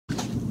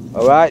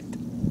Alright,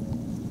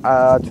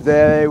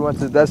 today I went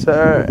to the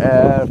desert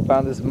and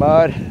found this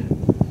mud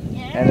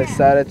and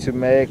decided to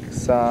make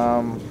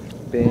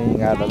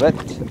something out of it.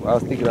 I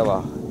was thinking of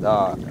a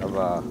car.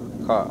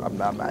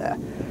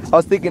 I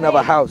was thinking of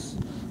a house.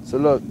 So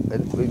look,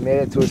 we made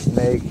it to a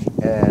snake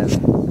and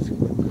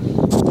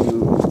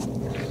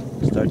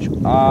you start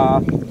you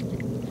off.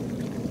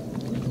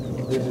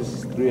 This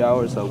is 3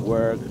 hours of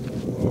work.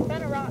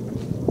 Found a rock.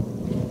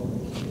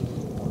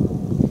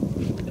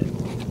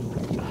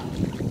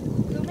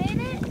 Who made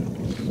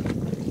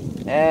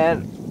it?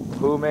 And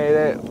who made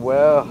it?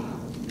 Well,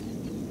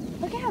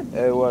 Look out.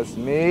 it was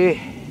me,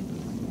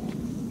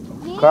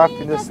 Me,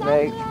 crafting the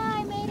snake,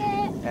 I made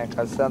it. and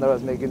Cassandra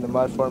was making the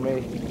mud for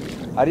me.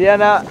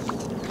 Ariana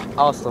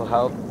also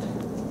helped,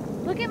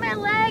 Look at my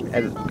legs.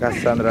 and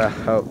Cassandra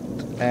helped.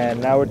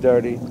 And now we're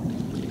dirty,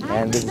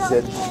 and this is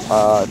it.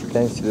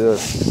 Thanks to the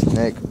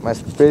snake, my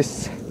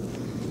fish.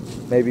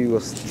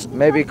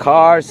 Maybe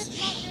cars.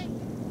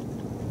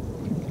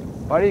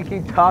 Why do you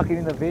keep talking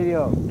in the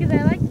video? Because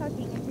I like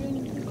talking and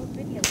ruining people's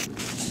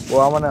videos.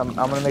 Well, I'm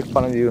gonna make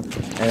fun of you,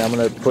 and I'm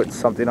gonna put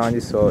something on you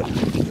so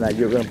that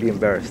you're gonna be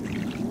embarrassed.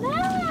 No.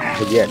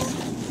 Yes.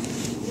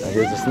 Now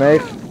here's the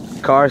snake.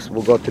 Cars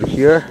will go through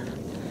here,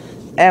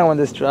 and when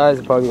this dries,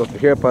 it'll probably go through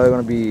here. Probably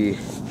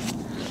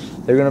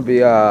they're gonna be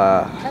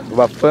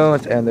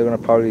buffoons, and they're gonna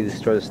probably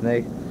destroy the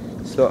snake.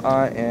 So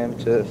I am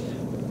just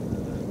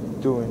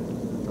doing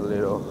a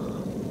little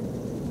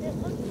It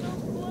looks so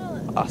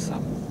cool.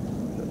 awesome.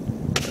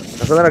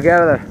 Cassandra, get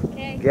out of there.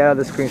 Okay. Get out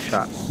of the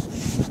screenshot.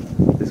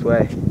 This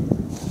way.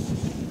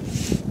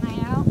 Am I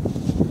out?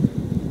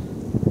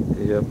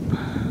 Yep.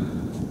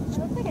 It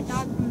looks like a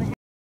dog from the